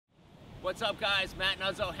What's up, guys? Matt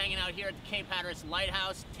Nuzzo hanging out here at the Cape Hatteras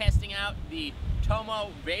Lighthouse, testing out the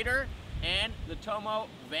Tomo Vader and the Tomo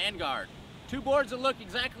Vanguard. Two boards that look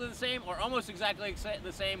exactly the same, or almost exactly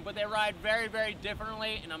the same, but they ride very, very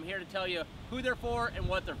differently, and I'm here to tell you who they're for and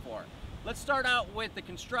what they're for. Let's start out with the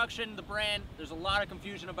construction, the brand. There's a lot of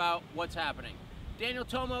confusion about what's happening. Daniel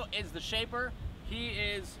Tomo is the shaper. He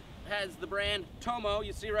has the brand Tomo,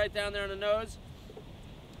 you see right down there on the nose,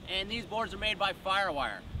 and these boards are made by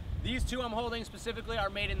Firewire. These two I'm holding specifically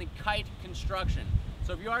are made in the kite construction.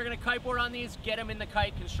 So if you are going to kiteboard on these, get them in the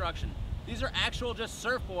kite construction. These are actual just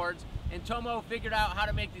surfboards, and Tomo figured out how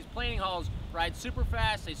to make these planing hulls ride super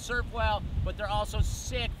fast, they surf well, but they're also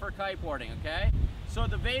sick for kiteboarding, okay? So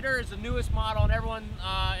the Vader is the newest model, and everyone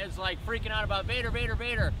is like freaking out about Vader, Vader,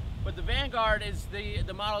 Vader. But the Vanguard is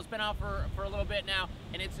the model that's been out for a little bit now,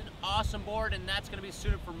 and it's an awesome board, and that's going to be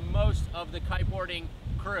suited for most of the kiteboarding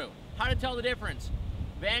crew. How to tell the difference?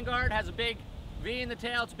 Vanguard has a big V in the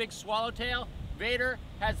tail, it's a big swallowtail. Vader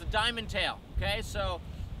has the diamond tail, okay? So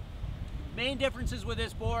main differences with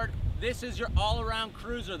this board, this is your all-around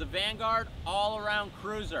cruiser. The Vanguard all-around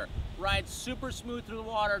cruiser. Rides super smooth through the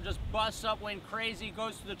water, just busts upwind crazy,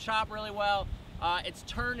 goes through the chop really well. Its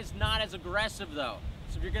turn is not as aggressive though.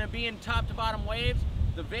 So if you're gonna be in top to bottom waves,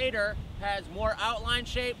 the Vader has more outline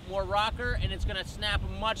shape, more rocker, and it's gonna snap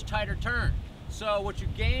a much tighter turn. So what you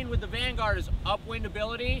gain with the Vanguard is upwind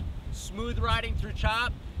ability, smooth riding through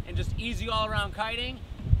chop, and just easy all-around kiting.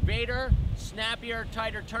 Vader, snappier,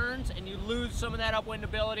 tighter turns, and you lose some of that upwind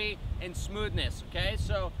ability and smoothness, okay?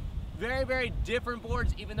 So very, very different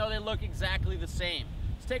boards, even though they look exactly the same.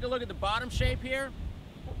 Let's take a look at the bottom shape here,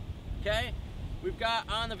 okay? We've got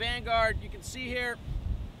on the Vanguard, you can see here,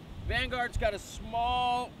 Vanguard's got a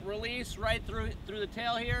small release right through the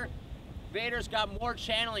tail here. Vader's got more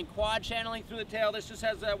channeling, quad channeling through the tail. This just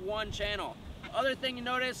has that one channel. Other thing you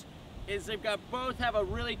notice is they've got both have a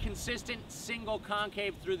really consistent single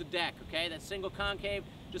concave through the deck, okay? That single concave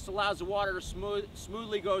just allows the water to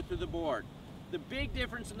smoothly go through the board. The big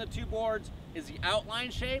difference in the two boards is the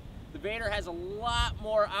outline shape. The Vader has a lot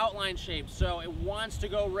more outline shape, so it wants to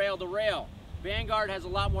go rail to rail. Vanguard has a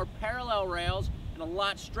lot more parallel rails and a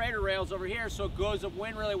lot straighter rails over here, so it goes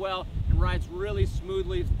upwind really well and rides really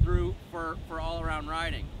smoothly through for all-around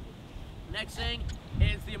riding. Next thing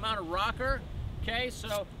is the amount of rocker, okay?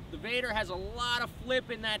 So the Vader has a lot of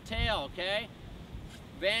flip in that tail, okay?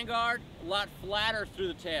 Vanguard, a lot flatter through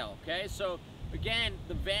the tail, okay? So again,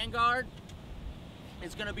 the Vanguard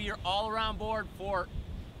is gonna be your all-around board for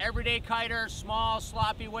everyday kiter, small,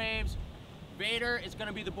 sloppy waves. Vader is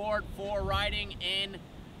gonna be the board for riding in,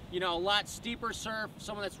 you know, a lot steeper surf,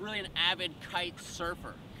 someone that's really an avid kite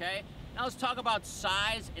surfer, okay? Now let's talk about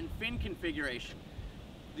size and fin configuration.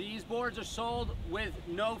 These boards are sold with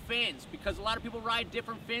no fins because a lot of people ride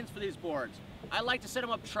different fins for these boards. I like to set them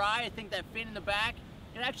up tri. I think that fin in the back,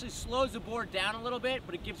 it actually slows the board down a little bit,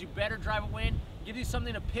 but it gives you better drive of wind, gives you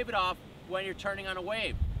something to pivot off when you're turning on a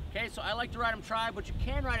wave. Okay, so I like to ride them tri, but you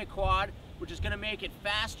can ride a quad, which is gonna make it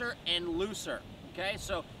faster and looser. Okay,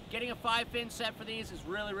 so getting a 5-fin set for these is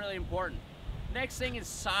really, really important. Next thing is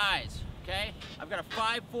size, okay? I've got a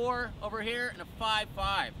 5'4" over here and a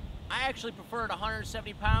 5'5". I actually prefer at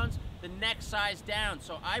 170 pounds, the next size down.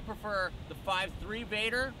 So I prefer the 5'3"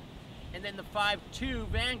 Vader and then the 5'2"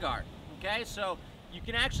 Vanguard, okay? So you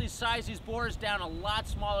can actually size these boards down a lot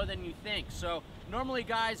smaller than you think. So normally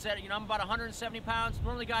guys that, you know, I'm about 170 pounds,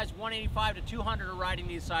 normally guys 185 to 200 are riding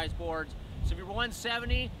these size boards. So if you're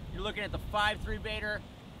 170, you're looking at the 5'3" Vader,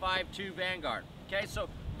 5'2" Vanguard, okay? So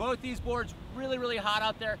both these boards really, really hot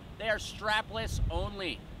out there. They are strapless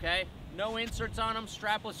only, okay? No inserts on them,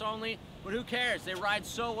 strapless only, but who cares? They ride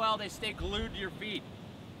so well, they stay glued to your feet.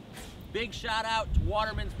 Big shout out to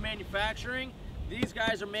Waterman's Manufacturing. These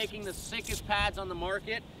guys are making the sickest pads on the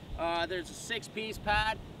market. There's a 6-piece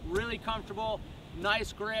pad, really comfortable,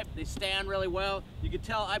 nice grip, they stand really well. You can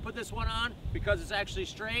tell I put this one on because it's actually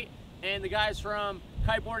straight, and the guys from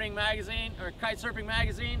Kiteboarding Magazine, or Kitesurfing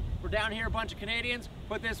Magazine, we're down here, a bunch of Canadians,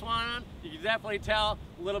 put this one on. You can definitely tell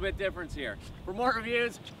a little bit difference here. For more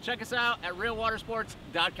reviews, check us out at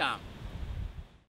realwatersports.com.